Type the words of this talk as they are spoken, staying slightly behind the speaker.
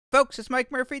Folks, it's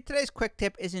Mike Murphy. Today's quick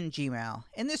tip is in Gmail.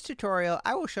 In this tutorial,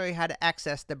 I will show you how to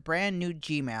access the brand new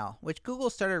Gmail, which Google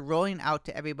started rolling out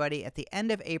to everybody at the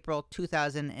end of April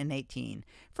 2018.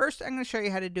 First, I'm going to show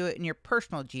you how to do it in your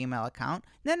personal Gmail account.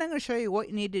 Then I'm going to show you what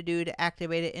you need to do to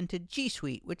activate it into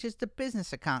Gsuite, which is the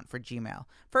business account for Gmail.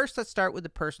 First, let's start with the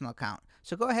personal account.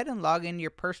 So go ahead and log into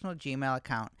your personal Gmail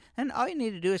account. Then all you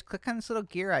need to do is click on this little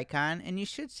gear icon, and you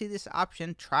should see this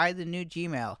option, Try the New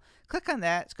Gmail. Click on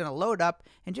that, it's going to load up,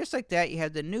 and just like that, you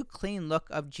have the new clean look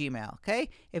of Gmail, okay?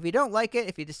 If you don't like it,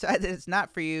 if you decide that it's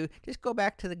not for you, just go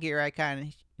back to the gear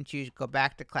icon and choose Go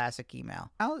Back to Classic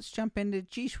Email. Now let's jump into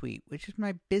Gsuite, which is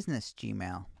my business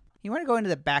Gmail. You want to go into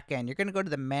the back end. You're going to go to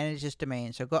the Manage This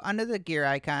Domain. So go under the gear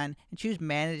icon and choose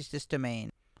Manage This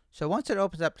Domain. So once it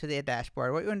opens up to the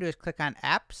dashboard, what you want to do is click on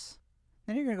Apps.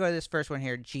 Then you're going to go to this first one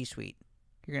here, Gsuite.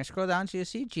 You're going to scroll down so you'll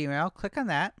see Gmail. Click on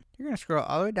that. You're going to scroll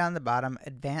all the way down to the bottom,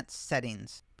 Advanced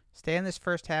Settings. Stay on this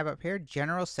first tab up here,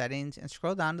 General Settings, and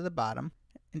scroll down to the bottom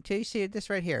until you see this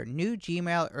right here, New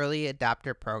Gmail Early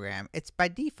Adopter Program. It's by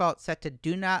default set to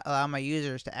do not allow my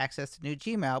users to access the new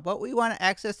Gmail, but we want to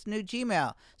access the new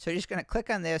Gmail. So you're just going to click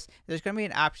on this. There's going to be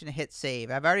an option to hit save.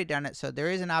 I've already done it, so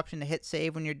there is an option to hit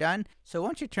save when you're done. So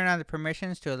once you turn on the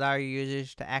permissions to allow your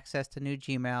users to access the new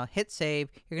Gmail, hit save.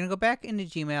 You're going to go back into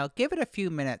Gmail, give it a few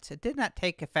minutes. It did not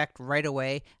take effect right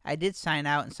away. I did sign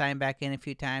out and sign back in a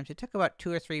few times. It took about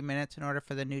 2 or 3 minutes in order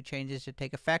for the new changes to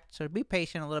take effect, so be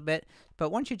patient a little bit. But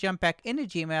once you jump back into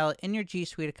Gmail in your G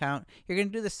Suite account, you're going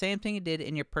to do the same thing you did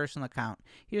in your personal account.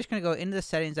 You're just going to go into the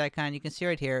settings icon. You can see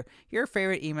right here, your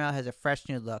favorite email has a fresh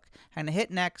new look. I'm going to hit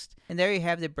next, and there you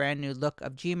have the brand new look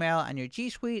of Gmail on your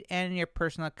G Suite and in your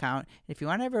personal account. If you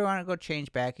ever want to go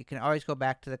change back, you can always go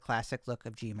back to the classic look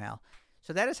of Gmail.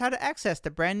 So that is how to access the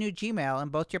brand new Gmail in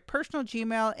both your personal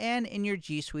Gmail and in your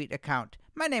G Suite account.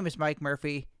 My name is Mike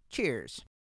Murphy. Cheers.